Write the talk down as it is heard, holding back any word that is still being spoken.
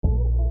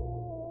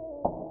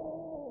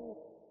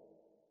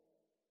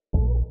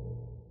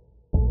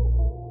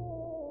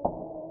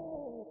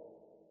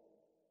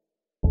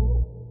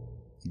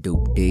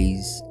Dope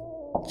days,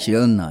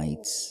 chill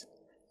nights,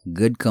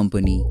 good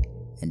company,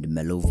 and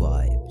mellow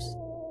vibes.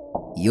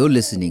 You're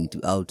listening to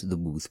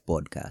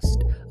Otbpodke,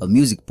 a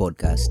music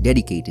podcast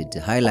dedicated to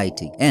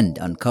highlighting and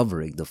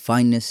uncovering the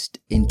finest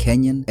in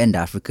Kenyan and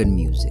African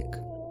music.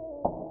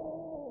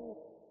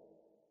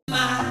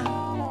 My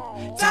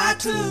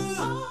tattoo,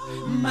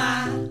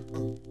 my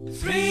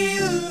free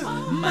you,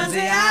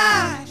 maze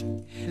I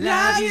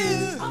love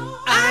you,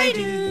 I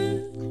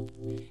do.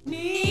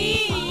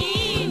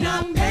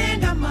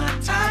 Napenda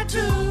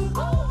matatu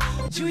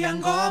juu ya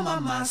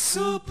ngoma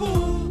masupu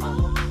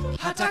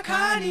hata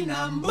kani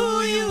na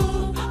mbuyu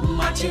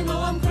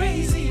matino I'm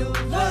crazy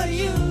over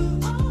you.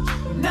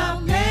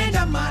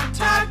 Napenda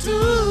matatu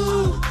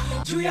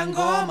juu ya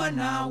ngoma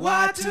na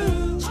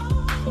watu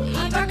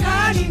hata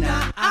kani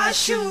na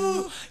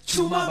ashu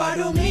chuma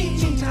bado mimi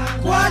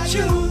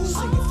nitakwachu.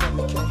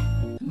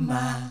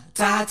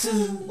 Matatu,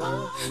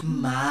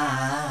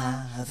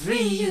 my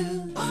free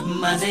you,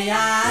 maze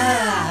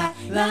I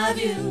love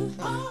you,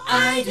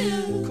 I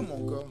do. Come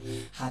on, girl.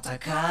 Hata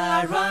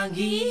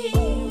karangi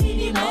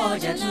ni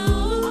moja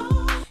tu,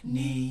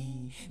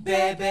 ni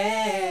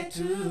bebe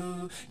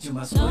tu.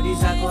 Juma sodi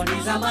zako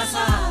ni za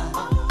masa,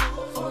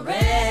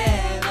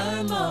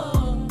 forevermore.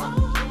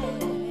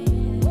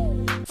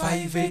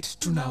 5-8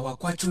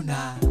 tunawakwa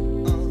tuna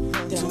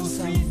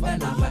 2-3 na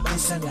namba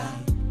 9 na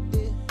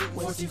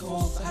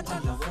 44 hata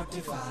na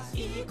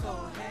 45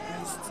 iko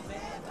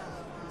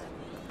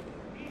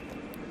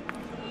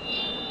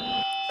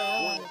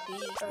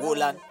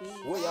Wolan.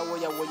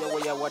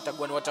 Woya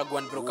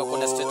watagwan broka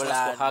kuna stretch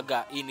marks kwa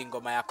haga. Hii ni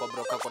ngoma yako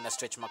broka kuna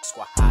stretch marks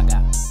kwa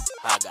haga.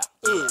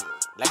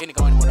 Lakini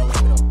kama ni mbona wewe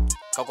bro,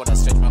 kako na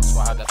stretch marks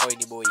kwa haga, kwa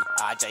ni boy.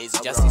 Acha hizo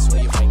justice for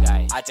you my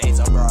guy. Acha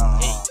hizo bro.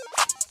 Hey.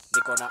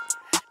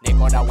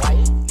 Niko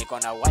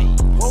na why.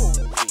 Whoa.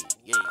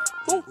 Yeah.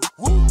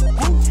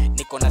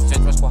 Niko na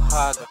stretch marks kwa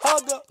haga.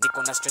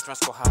 Niko na stretch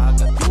marks kwa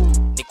haga.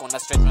 Niko na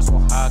stretch marks kwa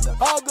haga.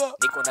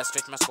 Niko na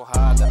stretch marks kwa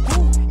haga.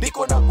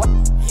 Niko na what?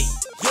 Hey.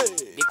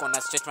 Niko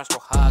na stretch marks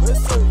kwa haga.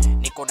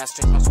 Niko na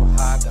stretch marks kwa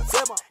haga.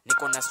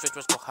 Niko na stretch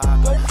marks kwa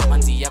haga.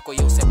 Manzi yako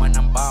yosema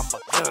na mbamba.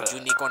 Juu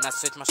niko na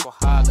stretch marks kwa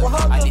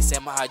haga.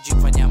 Alisema hajui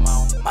kufanya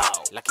mao,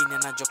 lakini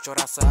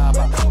anajokchora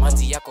saba.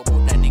 Manzi yako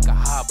buda ni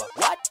kahaba.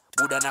 What?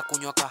 Buda na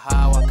kunywa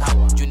kahawa.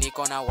 Juu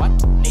niko na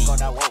what? Niko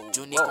na wow.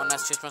 Juu niko na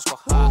stretch marks kwa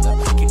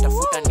haga.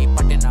 Kitafuta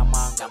nipate na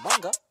manga.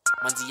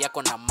 Manzi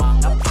yako na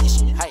manga.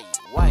 Hai,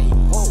 why?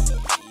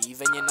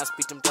 Venye na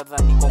spit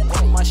mtadhani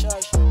kongwai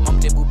mashash.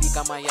 Mamte bubi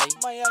kama yai.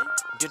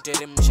 Ndio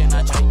teremshe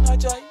na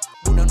chai.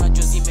 Buda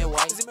unajua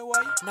zimewai.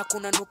 Na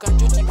kuna nuka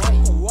njoti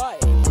wai.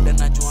 Buda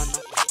najuana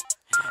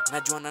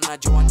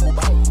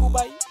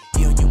kubai.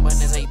 Hiyo nyumba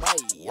neza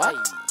ibai. Why?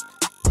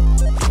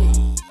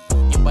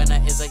 Nyumba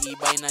na eza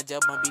ibai na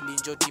jaba mbili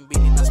njoti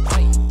mbili na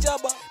spy.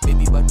 Jaba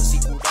baby bado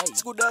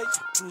sikudai.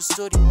 True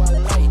story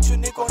walai.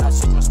 Niko na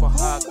stretch marks kwa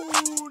haga.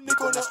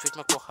 Niko na stretch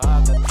marks kwa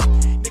haga.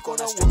 Niko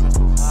na stretch marks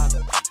kwa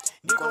haga.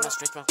 Niko na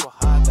stretch marks kwa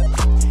haga.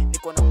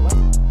 Niko na what?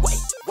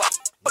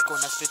 Niko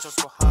na stretch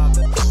marks kwa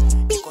haga.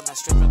 Niko na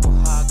stretch marks kwa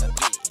haga.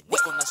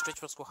 Niko na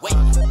stretch marks kwa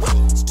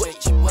haga.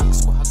 Stretch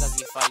marks kwa haga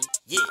zifai.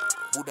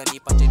 Buda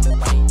nipate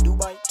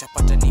Dubai.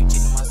 Tapata ni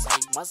mjini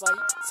Masai.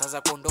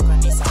 Sasa kuondoka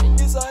ni sai.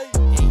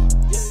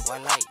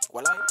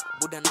 Walai.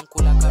 Buda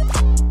namkula kama.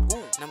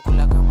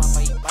 Namkula kama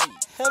bye.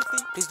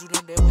 Healthy. Please do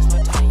not waste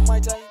my time. I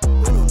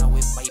don't know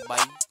if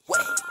bye.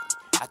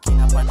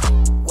 Akina pana.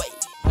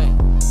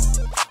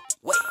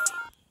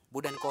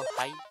 Buda niko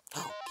high.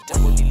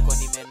 Kitambo nilikuwa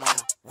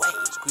nimenona.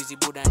 Squeezy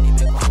buda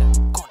nimekonda.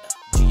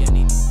 Jia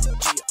nini?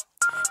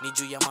 Ni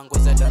juu ya mango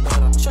za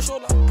dandora.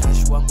 Shoshola.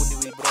 Crush wangu ni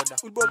Will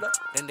Broda.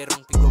 Rende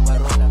rong pigo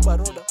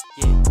baroda.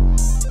 Yeah.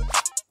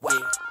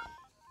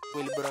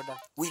 Will Broda.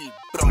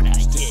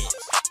 Yeah.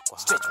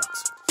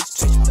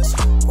 Stretch marks.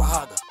 Kwa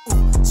haga.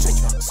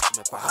 Stretch marks.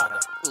 Kwa haga.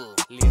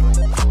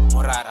 Leroy.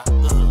 Morara.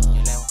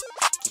 Elewa.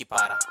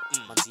 Kipara.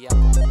 Manzi yako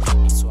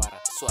ni swara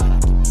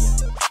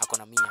kibia.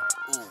 Akona mia.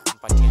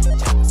 Mpatia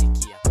njana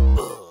sikia.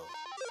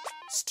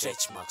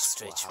 Stretch marks.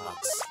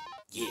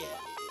 Yeah.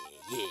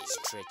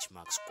 Stretch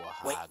marks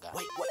kwa haga.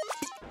 Wait.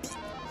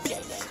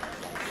 Yeah.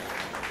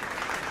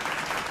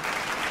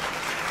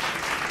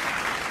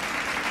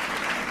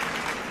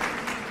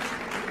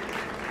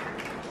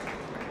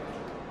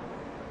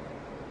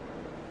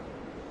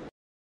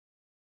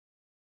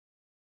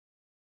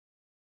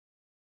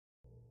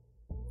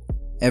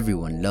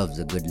 Everyone loves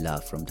a good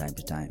laugh from time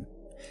to time.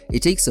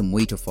 It takes some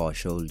weight off our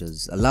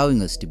shoulders,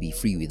 allowing us to be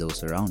free with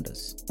those around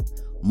us.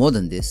 More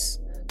than this,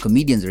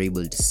 comedians are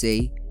able to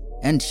say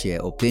and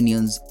share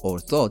opinions or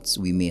thoughts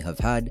we may have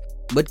had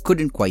but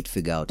couldn't quite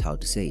figure out how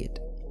to say it.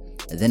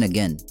 Then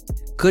again,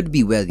 could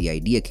be where the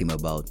idea came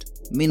about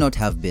may not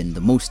have been the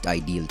most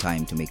ideal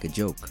time to make a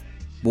joke.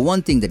 But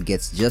one thing that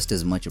gets just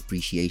as much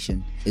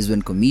appreciation is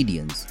when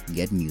comedians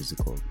get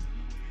musical.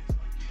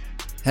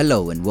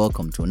 Hello and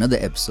welcome to another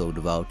episode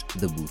of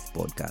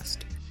Otbpodke.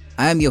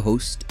 I am your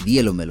host, the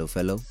Yellow Mellow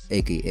Fellow,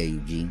 aka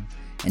Eugene,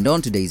 and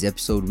on today's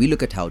episode we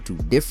look at how two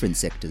different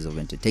sectors of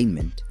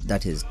entertainment,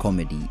 that is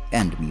comedy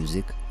and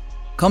music,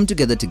 come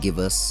together to give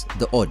us,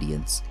 the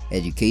audience,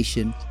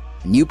 education,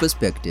 new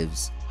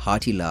perspectives,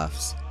 hearty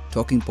laughs,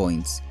 talking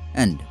points,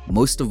 and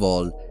most of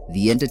all,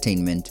 the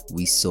entertainment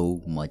we so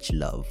much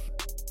love.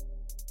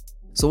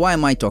 So why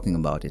am I talking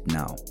about it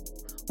now?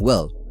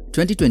 Well,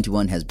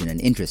 2021 has been an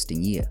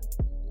interesting year.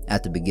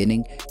 At the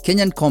beginning,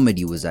 Kenyan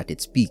comedy was at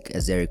its peak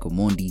as Eric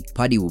Omondi,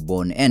 Paddy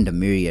Wubon, and a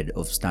myriad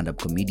of stand-up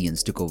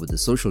comedians took over the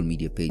social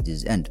media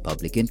pages and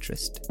public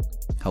interest.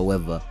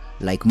 However,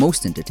 like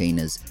most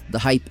entertainers, the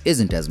hype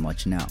isn't as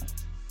much now.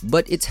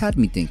 But it's had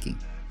me thinking,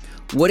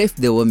 what if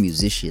there were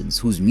musicians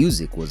whose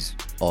music was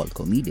all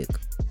comedic?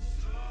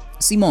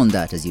 See more on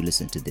that as you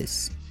listen to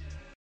this.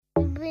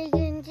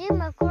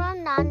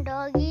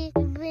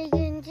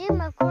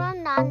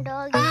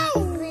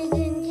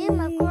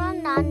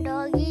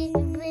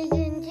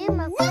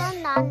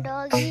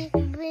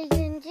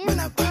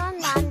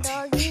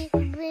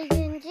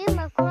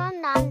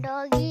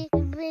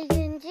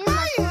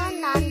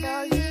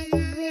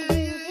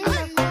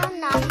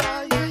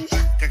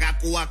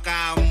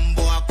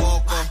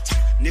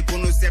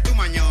 Nikunusia tu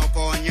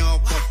manyoko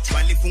nyoko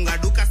walifunga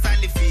duka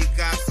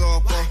salifika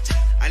soko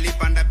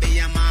alipanda bei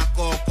ya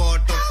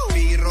makokoto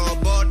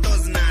piroboto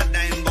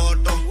zinadai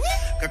mboto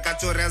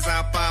kakachora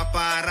za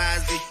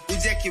paparazi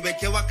uje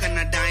kiwekewa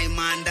kana dai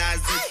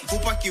mandazi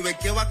kupa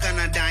kiwekewa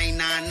kana dai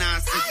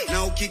nanasi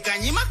na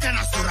ukikanyima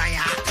kana sura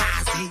ya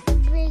kazi.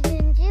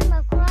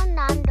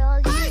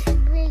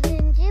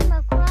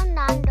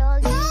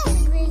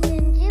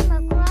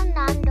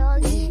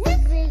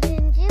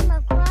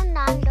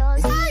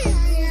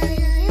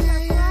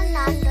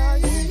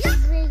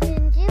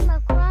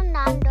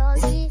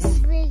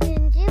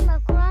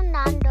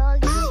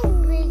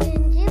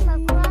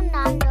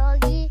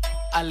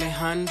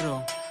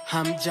 Alejandro,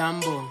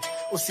 hamjambo,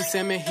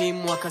 usiseme hii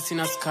mwaka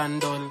sina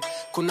scandal,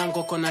 kuna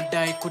ngoko na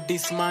dai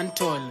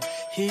kudismantle,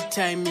 hii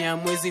time ya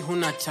mwezi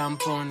huna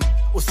tampon,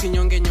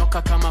 usinyonge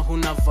nyoka kama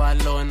huna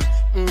valon,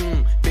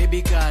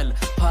 baby girl,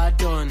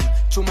 pardon,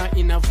 chuma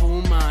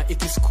inavuma,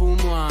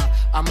 ikisukumwa,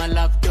 ama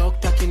love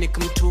doctor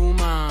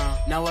kinikmtuma,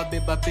 na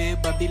wabeba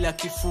beba bila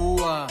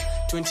kifua,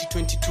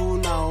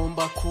 2022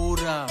 naomba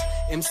kura,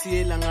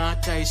 MCA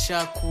langata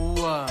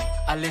ishakuwa,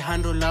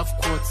 Alejandro love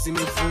quotes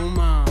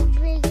zimevuma.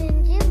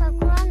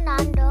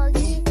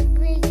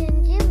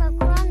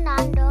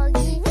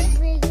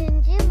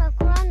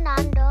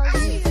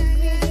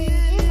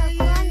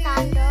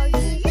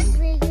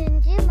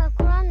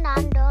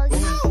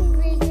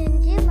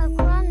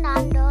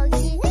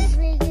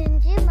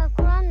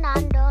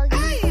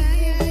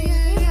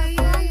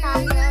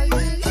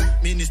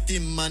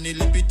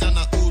 Nilipita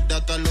na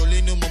uda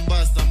kalolini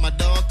Mombasa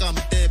madawa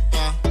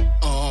kamtepa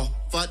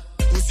fat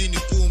usini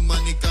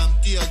kuma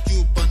nikamtia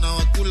chupa na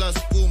wakula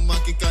skuma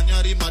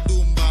kikanyari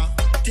madumba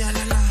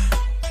tialala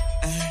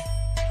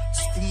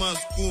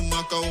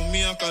skuma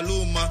kaumia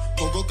kaluma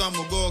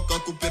mogoka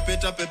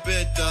kupepeta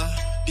pepeta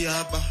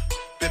diaba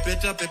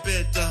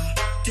pepeta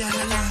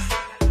tialala.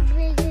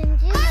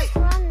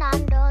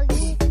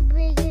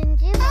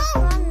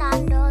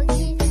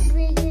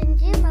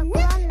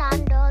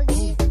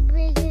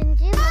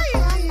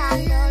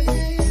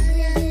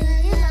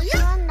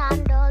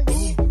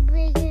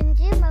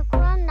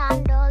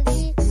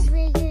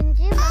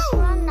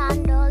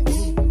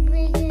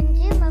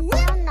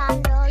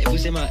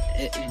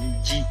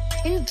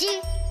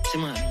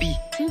 Sema B.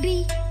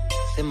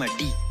 Sema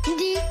D.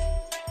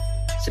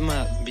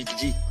 Sema Big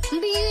G.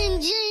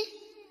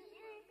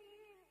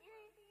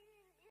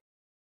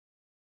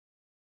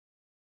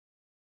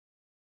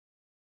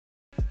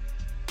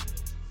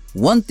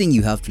 One thing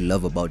you have to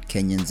love about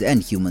Kenyans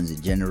and humans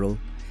in general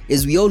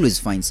is we always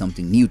find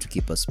something new to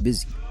keep us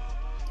busy.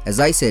 As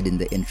I said in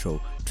the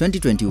intro,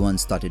 2021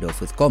 started off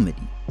with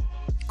comedy.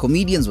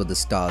 Comedians were the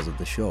stars of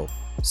the show.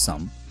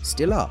 Some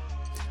still are.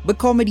 But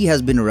comedy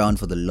has been around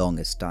for the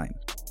longest time.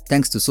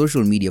 Thanks to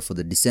social media for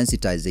the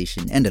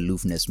desensitization and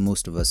aloofness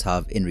most of us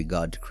have in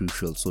regard to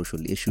crucial social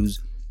issues,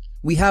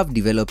 we have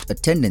developed a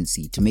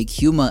tendency to make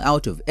humor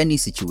out of any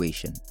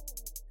situation.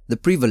 The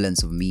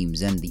prevalence of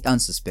memes and the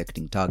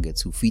unsuspecting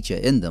targets who feature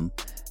in them,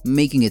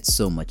 making it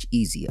so much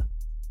easier.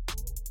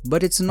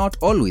 But it's not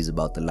always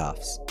about the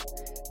laughs.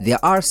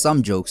 There are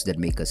some jokes that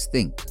make us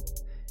think.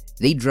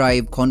 They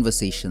drive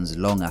conversations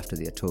long after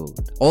they are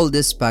told. All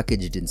this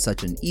packaged in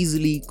such an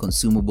easily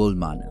consumable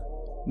manner.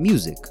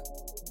 Music.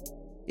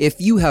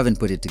 If you haven't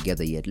put it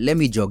together yet, let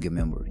me jog your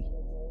memory.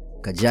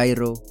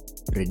 Kajairo,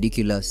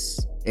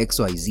 Ridiculous,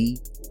 XYZ,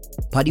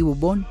 Paddy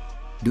Wubon?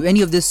 Do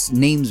any of these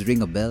names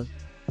ring a bell?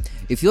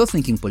 If you're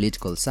thinking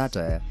political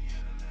satire,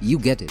 you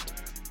get it.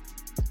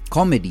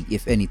 Comedy,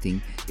 if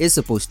anything, is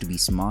supposed to be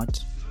smart,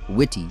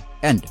 witty,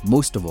 and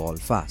most of all,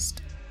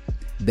 fast.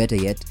 Better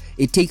yet,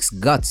 it takes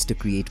guts to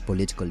create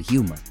political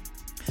humor.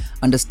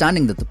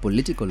 Understanding that the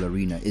political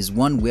arena is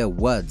one where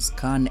words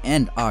can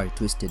and are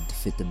twisted to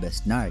fit the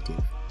best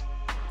narrative.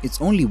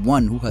 It's only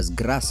one who has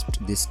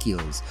grasped these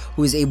skills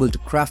who is able to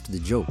craft the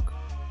joke.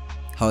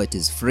 How it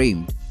is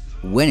framed,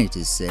 when it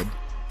is said,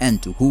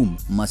 and to whom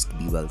must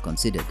be well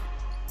considered.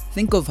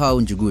 Think of how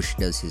Njugush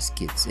does his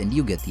skits and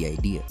you get the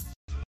idea.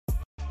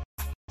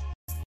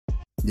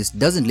 This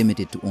doesn't limit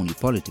it to only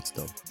politics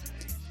though.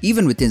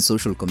 Even within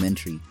social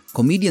commentary,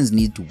 comedians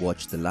need to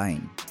watch the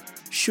line.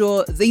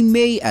 Sure, they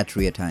may at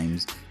rare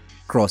times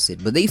cross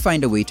it, but they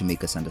find a way to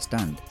make us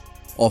understand.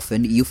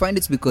 Often, you find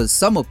it's because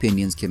some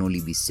opinions can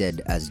only be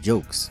said as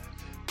jokes.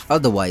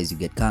 Otherwise, you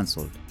get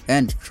cancelled.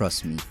 And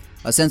trust me,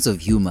 a sense of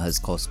humor has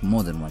cost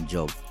more than one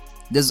job.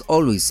 There's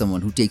always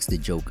someone who takes the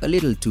joke a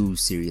little too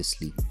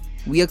seriously.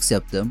 We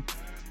accept them.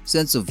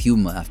 Sense of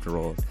humor, after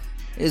all,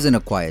 is an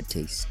acquired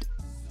taste.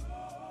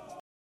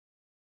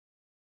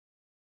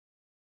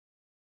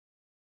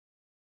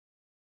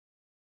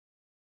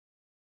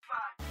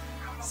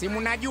 Si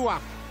mnajua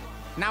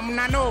na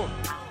mnano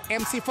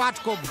MC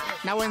Fatcob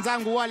na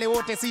wenzangu wale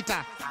wote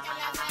sita.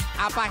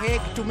 Hapa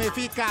Hague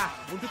tumefika.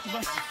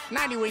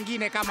 Nani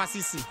wengine kama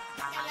sisi?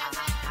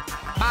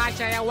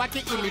 Basha ya waki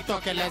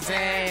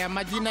ilitokelezea,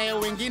 majina ya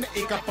wengine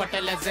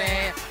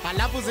ikapotelezea,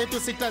 alafu zetu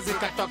sita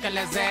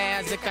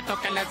zikatokelezea.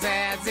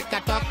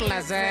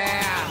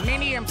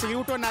 Mimi MC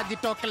Ruto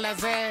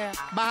najitokelezea,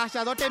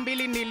 bahasha zote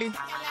mbili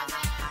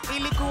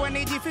ilikuwa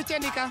nijifiche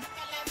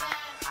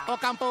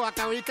Okampo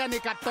wakawika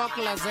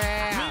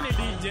nikatokelezea. Mimi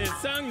DJ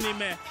Sang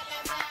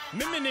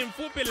mimi ni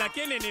mfupi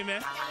lakini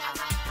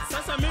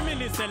sasa mimi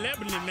ni celeb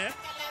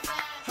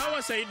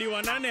hawa shahidi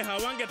wanane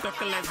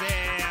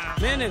hawangetokelezea.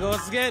 Mimi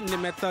Gosge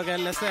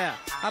nimetokelezea.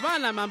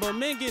 Hapana mambo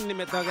mengi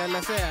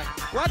nimetokelezea.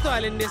 Watu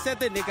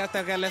waliniseti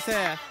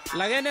nikatokelezea.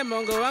 Lakini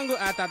Mungu wangu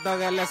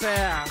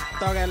atatokelezea.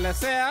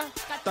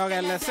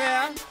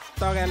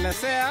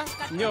 Tokelezea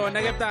nyo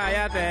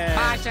neketayate.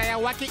 Basha ya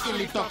waki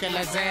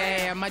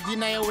ilitokelezea,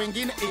 majina ya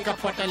wengine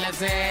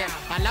ikapotelezea,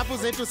 alafu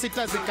zetu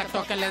sita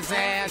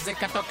zikatokelezea.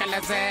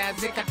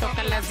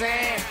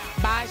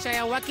 Basha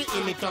ya waki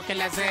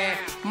ilitokelezea,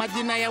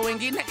 majina ya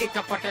wengine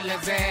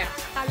ikapotelezea,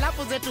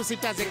 alafu zetu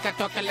sita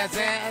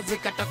zikatokelezea.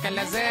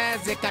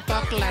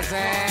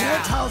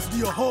 State House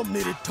ndio home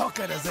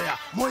nilitokelezea.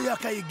 Moyo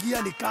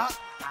akaigia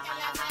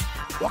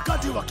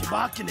wakati wa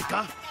Kibaki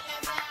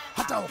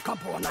hata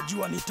Okampo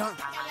wanajua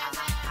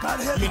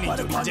Mimi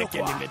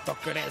Njeke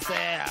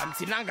nimetokelezea.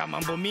 Msinanga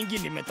mambo mingi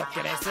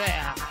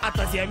nimetokelezea.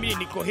 Hata siamini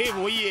niko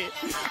hivyo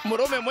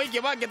Murome mwingi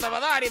wake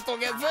tafadhali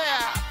togezea.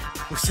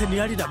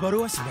 Useniali na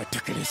barua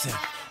simetokelezea.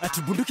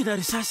 Ati bunduki na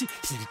risasi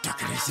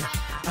zilitokelezea.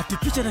 Ati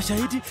picha na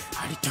shahidi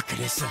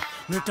alitokelezea.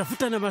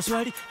 Unatafuta na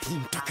maswali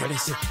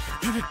nimtokelezea.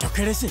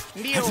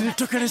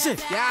 Nitokelezea.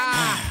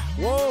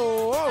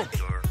 Wow.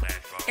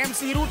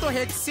 MC Ruto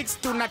Hague 6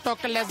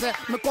 tunatokelezea,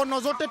 mikono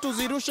zote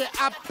tuzirushe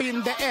up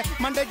in the air,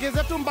 mandege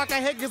zetu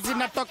mpaka Hague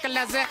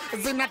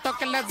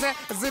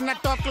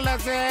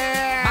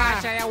zinatokelezea.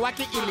 Basha ya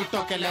waki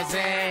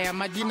ilitokelezea,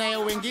 majina ya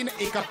wengine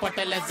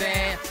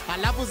ikapotelezea,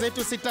 alafu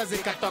zetu sita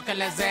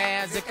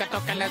zikatokelezea.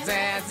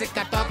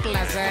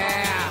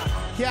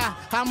 Ya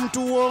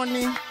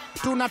hamtuoni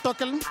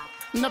tunatokelezea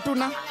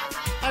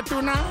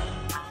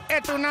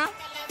na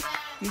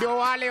ndio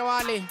wale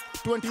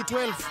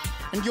 2012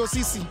 ndio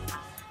sisi.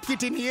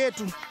 Kitini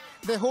yetu,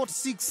 the Hot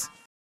 6.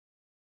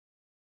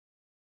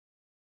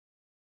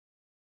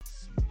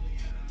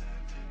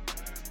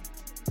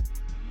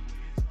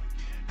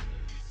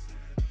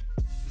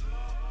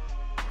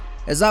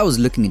 As I was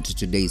looking into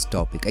today's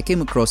topic, I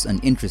came across an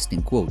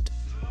interesting quote.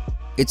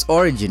 Its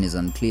origin is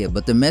unclear,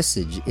 but the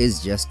message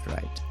is just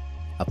right.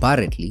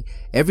 Apparently,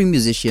 every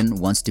musician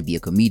wants to be a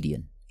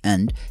comedian,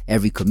 and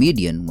every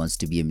comedian wants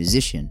to be a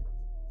musician.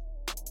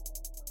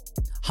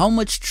 How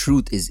much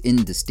truth is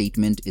in the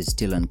statement is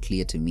still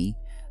unclear to me,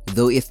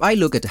 though if I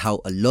look at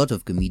how a lot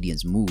of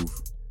comedians move,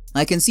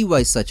 I can see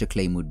why such a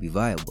claim would be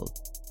viable.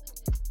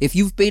 If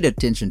you've paid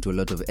attention to a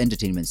lot of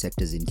entertainment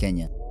sectors in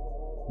Kenya,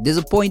 there's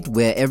a point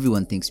where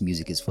everyone thinks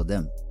music is for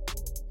them.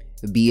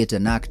 Be it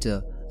an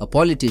actor, a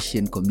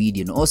politician,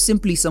 comedian, or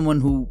simply someone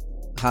who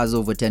has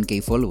over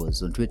 10k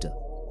followers on Twitter.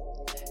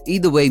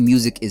 Either way,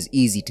 music is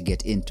easy to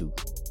get into.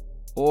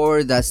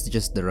 Or that's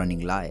just the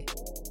running lie.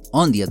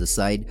 On the other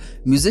side,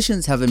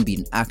 musicians haven't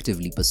been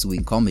actively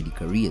pursuing comedy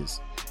careers.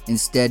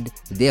 Instead,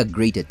 they are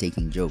great at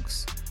taking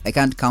jokes. I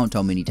can't count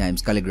how many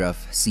times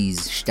Calligraph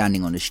sees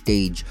standing on a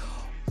stage,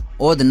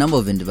 or the number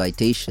of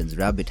invitations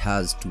Rabbit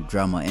has to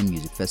drama and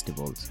music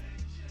festivals.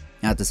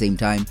 At the same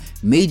time,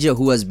 Major,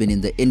 who has been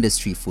in the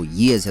industry for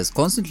years, has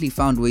constantly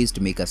found ways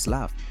to make us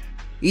laugh,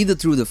 either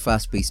through the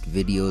fast-paced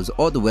videos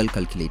or the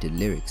well-calculated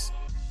lyrics.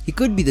 He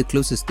could be the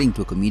closest thing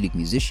to a comedic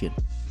musician.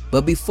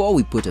 But before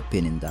we put a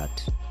pin in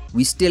that,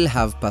 we still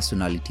have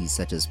personalities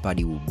such as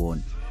Paddy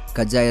Wubon,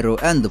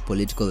 Kajairo, and the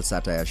political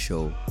satire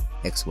show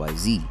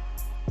XYZ.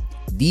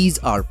 These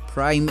are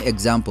prime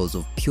examples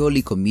of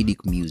purely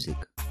comedic music.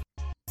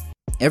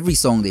 Every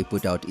song they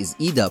put out is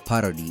either a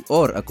parody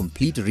or a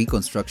complete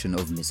reconstruction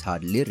of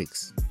misheard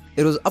lyrics.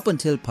 It was up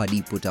until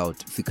Paddy put out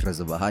Fikra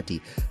za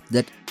Bahati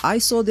that I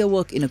saw their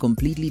work in a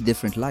completely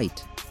different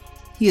light.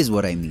 Here's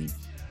what I mean.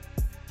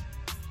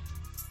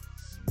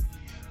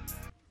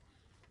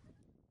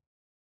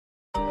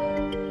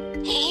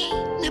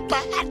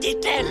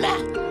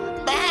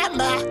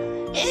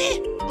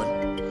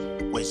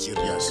 We're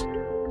serious.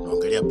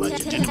 Naongelea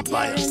budget in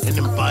empire.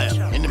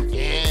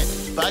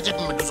 budget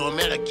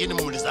mmetusomea lakini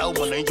mlisahau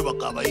mwananchi wa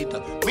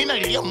kawaida. Mimi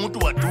nalilia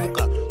mtu wa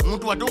duka.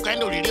 Mtu wa duka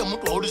enda ulilia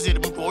mtu wa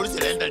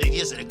wholesale enda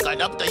lilia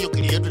serikali. Hata hiyo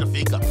kile yetu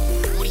itafika.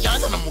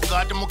 Mlianza na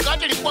mkate.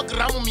 Mkate ilikuwa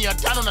gramu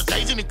 500 na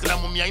saizi ni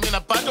gramu 400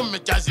 na pato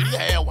mmechazilia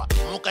hewa.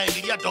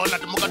 Mkaingilia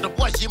donut,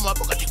 mkatopoa shimo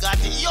hapo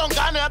katikati. Hiyo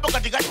ngano hapo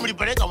katikati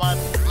mlipeleka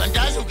wapi?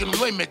 Mandazi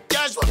ukinunua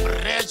imejazwa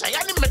pressure.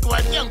 Yaani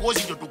mmetuachia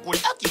ngozi ndio tukule.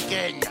 Aki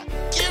Kenya.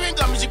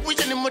 Kiwinga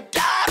msikuiche ni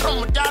mtaro.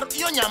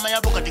 Hiyo nyama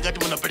hapo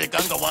katikati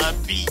mnapelekanga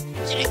wapi?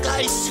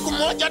 Serikali siku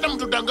moja hata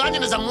mtudanganye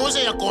na samosa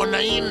ya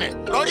kona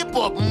 4.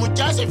 Lollipop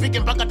mchaze ifike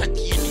mpaka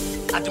takini.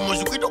 Ati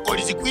mozikuito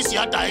kolizikuisi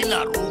hata haina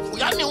harufu.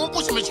 Yaani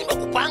huku simeshindwa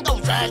kupanga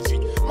uzazi.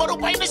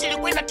 Marupaini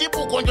silikuwa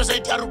inatipu ugonjwa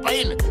zaidi ya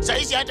 40.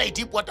 Saizi hata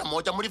itipu hata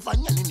moja.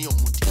 Mlifanyia nini hiyo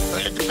mti?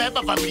 Toilet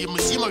paper familia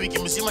mzima wiki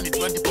mzima ni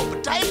 20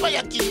 bob. Taifa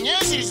ya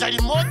kinyesi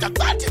lisali moja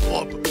 30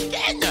 bob.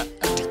 Kenya.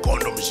 Ati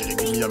kondom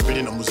shilingi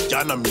 200 na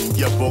msichana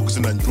mingia box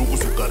na njugu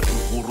sukari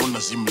mkuru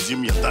na simu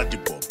ya 30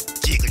 bob.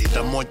 Chiki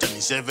lita moja ni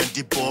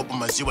 70 bob.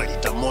 Maziwa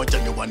lita moja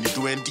ni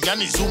 120.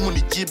 Yani sumu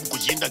ni cheap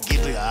kushinda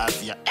kitu ya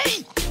afya.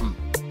 Hey!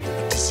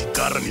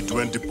 Sigara ni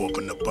 20 bob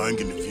na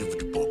bangi ni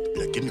 50 bob.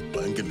 Lakini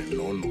bangi ni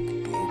nono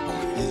kidogo.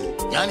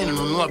 Yani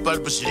nanunua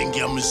palipo shilingi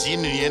 50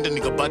 niende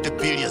nikapate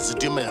pili ya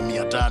sitima ya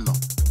 500.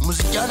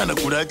 Msichana na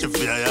kulache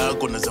fare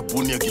yako na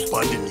sabuni ya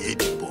kipande ni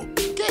 80 bob.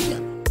 Kenya.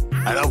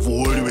 Alafu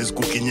always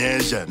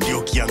kukinyesha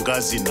ndio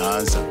kiangazi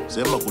inaanza.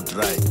 Sema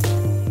kutry.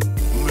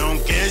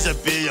 Mmeongeza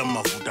bei ya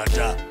mafuta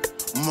taa.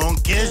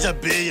 Mmeongeza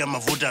bei ya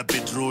mafuta ya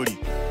petroli.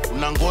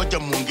 Unangoja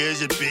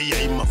muongeze bei ya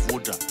hii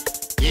mafuta.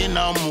 Hii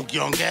nao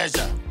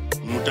mkiongeza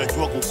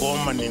mtajua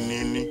kukoma ni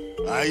nini.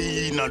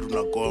 Ai na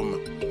tunakoma.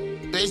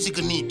 Basic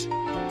need.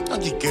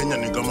 Haki Kenya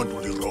ni kama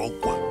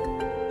tulirogwa.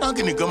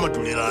 Haki ni kama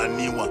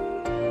tulilaaniwa.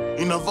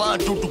 Inafaa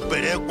tu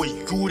tupelekwe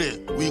shule.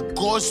 We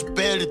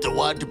gospel the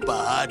word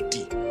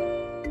bahati.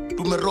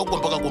 Tumerogwa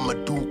mpaka kwa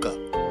maduka.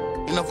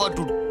 Inafaa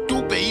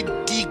tutupe hii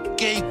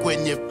DK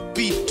kwenye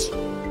pit.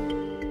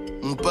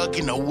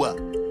 Mpaki na ua.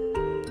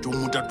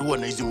 Tumutatua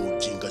na hizi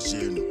mujinga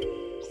zenu.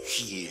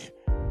 Yeah.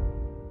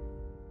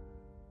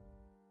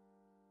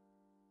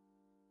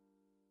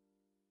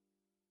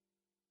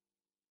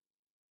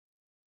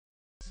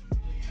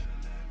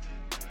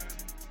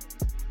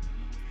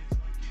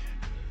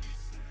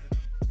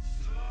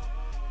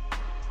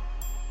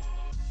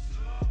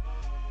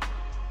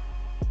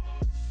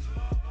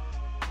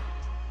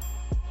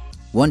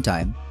 One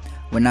time,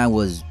 when I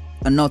was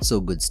a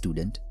not-so-good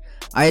student,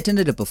 I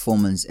attended a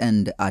performance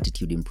and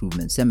attitude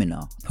improvement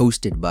seminar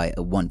hosted by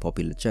one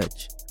popular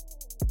church.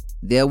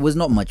 There was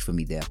not much for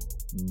me there,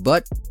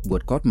 but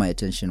what caught my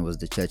attention was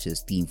the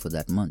church's theme for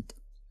that month.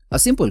 A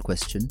simple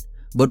question,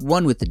 but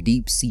one with a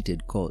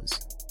deep-seated cause.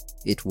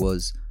 It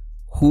was,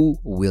 who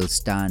will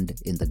stand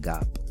in the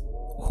gap?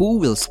 Who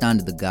will stand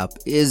in the gap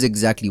is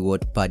exactly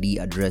what Paddy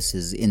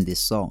addresses in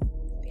this song.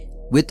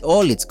 With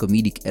all its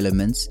comedic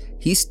elements,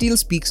 he still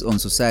speaks on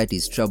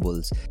society's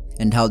troubles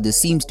and how there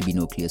seems to be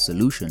no clear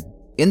solution.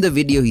 In the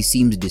video, he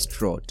seems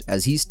distraught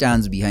as he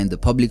stands behind the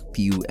public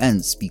pew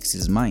and speaks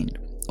his mind.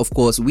 Of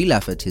course, we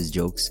laugh at his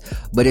jokes,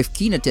 but if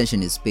keen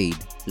attention is paid,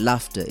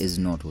 laughter is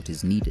not what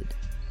is needed.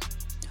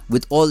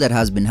 With all that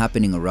has been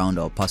happening around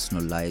our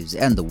personal lives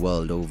and the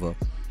world over,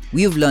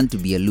 we have learned to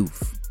be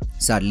aloof.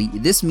 Sadly,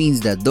 this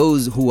means that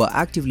those who are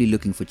actively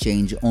looking for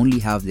change only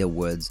have their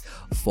words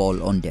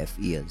fall on deaf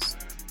ears.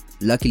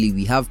 Luckily,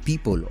 we have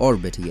people, or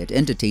better yet,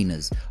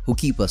 entertainers, who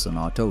keep us on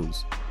our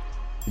toes.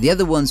 They are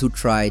the ones who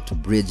try to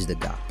bridge the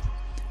gap.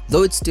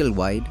 Though it's still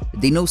wide,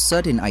 they know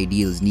certain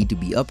ideals need to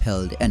be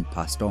upheld and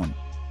passed on.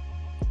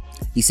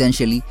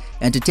 Essentially,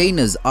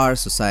 entertainers are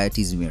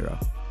society's mirror,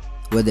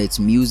 whether it's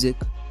music,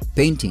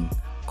 painting,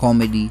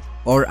 comedy,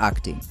 or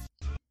acting.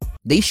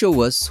 They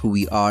show us who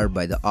we are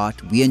by the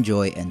art we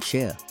enjoy and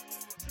share.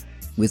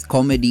 With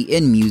comedy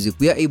and music,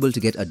 we are able to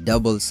get a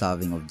double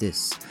serving of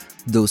this.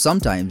 Though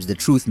sometimes the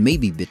truth may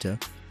be bitter,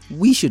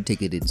 we should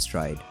take it in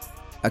stride.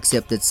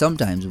 Accept that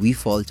sometimes we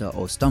falter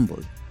or stumble,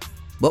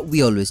 but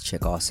we always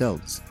check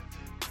ourselves.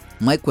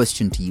 My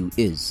question to you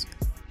is,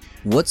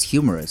 what's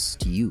humorous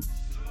to you?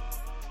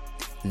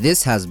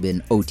 This has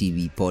been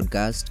OTB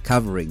Podcast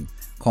covering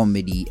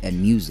comedy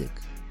and music.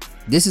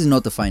 This is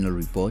not the final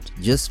report,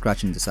 just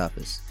scratching the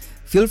surface.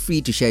 Feel free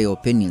to share your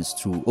opinions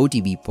through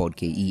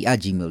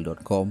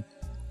otbpodke@gmail.com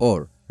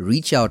or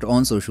reach out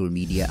on social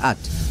media at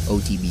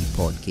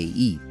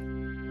otbpodke.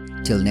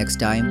 Till next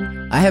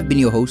time, I have been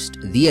your host,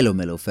 the Yellow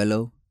Mellow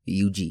Fellow,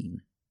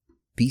 Eugene.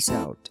 Peace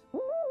out.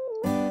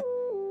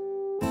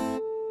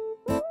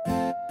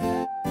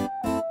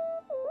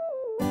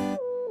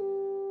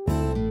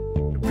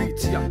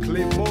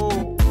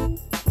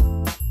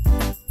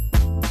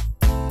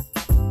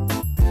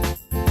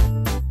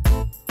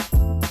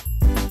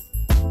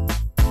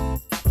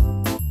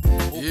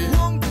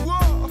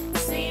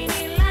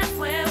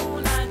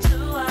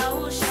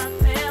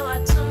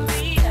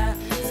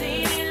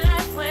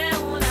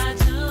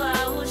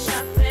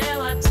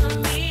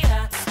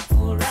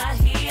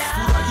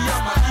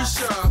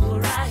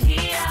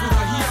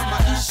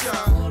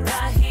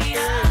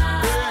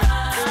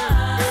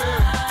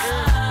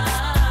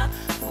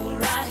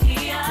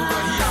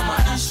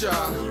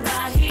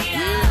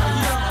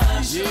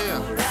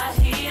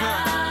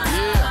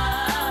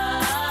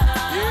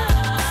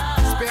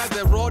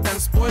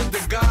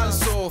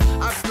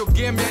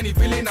 yani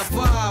vile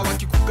inafaa.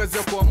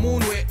 Wakikukazia kwa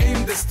moon we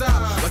aim the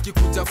star,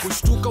 wakikuja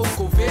kushtuka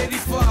uko very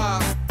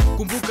far.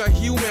 Kumbuka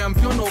hii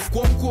umeambiwa na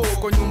ukwonko,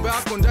 kwa nyumba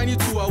yako ndani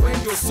tu wewe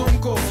ndio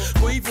sonko.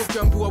 Kwa hivyo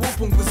ukiambiwa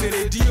upunguze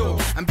redio,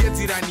 ambia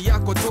jirani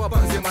yako toa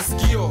banze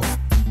masikio.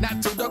 Na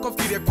tudako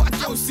fikirie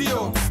kwake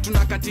usio.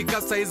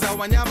 Tunakatika saiza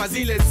wanyama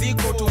zile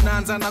ziko.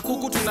 Tunaanza na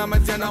kuku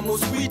tunamalizia na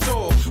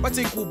mosquito.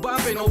 Wache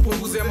kubambe na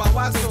upunguze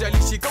mawazo.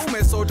 Jalishika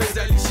umesota,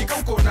 jalishika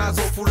uko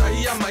nazo.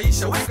 Furahia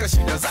maisha, weka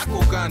shida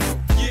zako kando.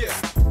 Yeah.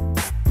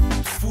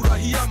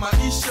 Furahia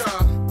maisha.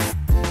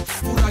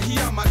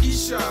 Furahia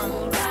maisha.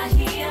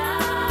 Furahia.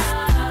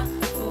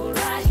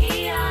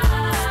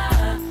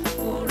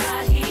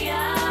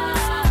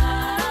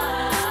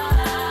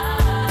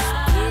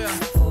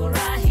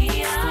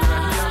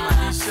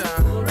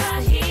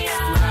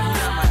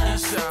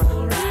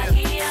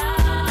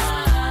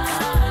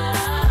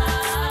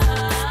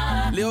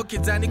 Leo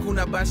kidhani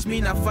kuna bash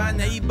mi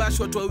nafanya. Hii bash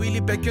watu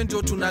wawili pekee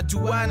ndio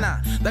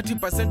tunajuana.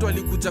 30%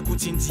 walikuja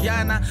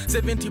kuchinjiana,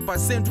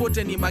 70%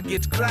 wote ni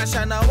magate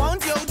crasher. Na wao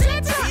ndio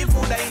utete hii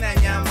food haina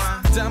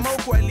nyama. Jamaa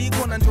uko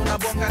aliko na ndio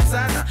nabonga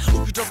sana.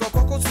 Ukitoka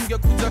kwako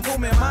usingekuja kwa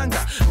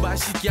umemanga.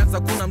 Bash ikianza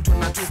kuna mtu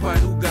anatupa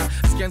lugha.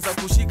 Sikianza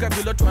kushika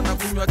vile watu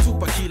wanakunywa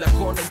tupa. Kila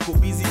kona iko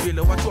busy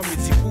vile watu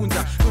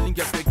wamejikunja.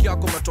 Kulingia peke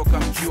yako matoka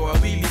mkio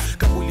wawili.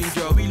 Kama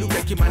ulingia wawili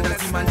ukaki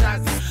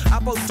mandazi.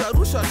 Hapa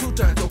utarusha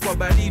tu kwa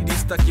baridi.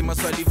 Sitaki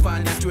maswali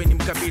fanya tuwe ni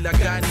mkabila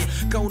gani.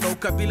 Kama una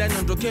ukabila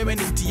niondokewe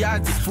ni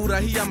mtiaji.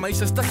 Furahia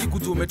maisha, sitaki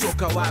kujua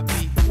umetoka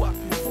wapi.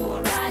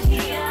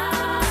 Furahia.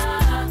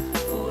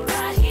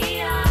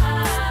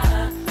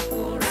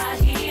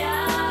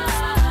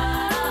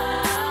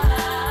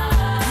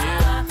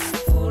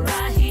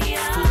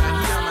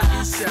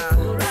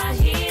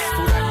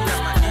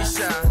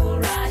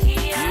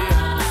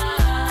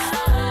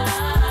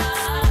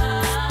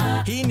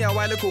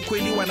 Wale kwa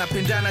kweli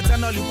wanapendana,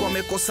 jana walikuwa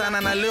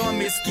wamekosana na leo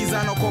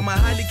wamesikizana. Kwa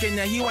mahali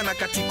Kenya hii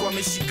wanakatika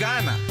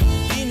wameshikana.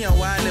 Hii ni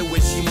wale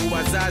uheshimu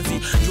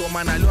wazazi, ndio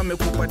maana leo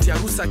wamekupatia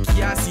ruhusa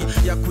kiasi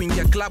ya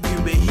kuingia club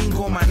imbe hii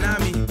ngoma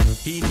nami.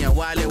 Hii ni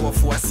wale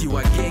wafuasi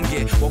wa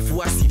genge,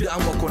 wafuasi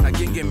damu wako na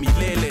genge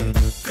milele.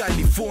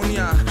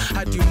 California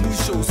hadi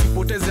mwisho,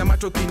 usipoteze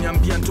macho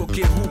kiniambia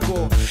nitoke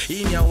huko.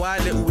 Hii ni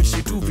wale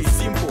uishi tu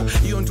visimple,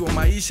 hiyo ndio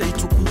maisha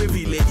itukue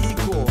vile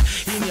iko.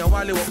 Hii ni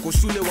wale wako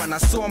shule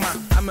wanasoma,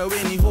 ama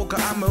we ni hoka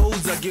ama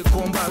uza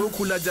gekomba.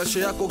 Ukula jasho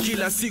yako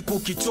kila siku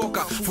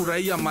ukichoka.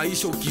 Furahia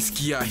maisha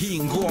ukisikia hii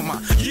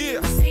ngoma.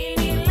 Yeah.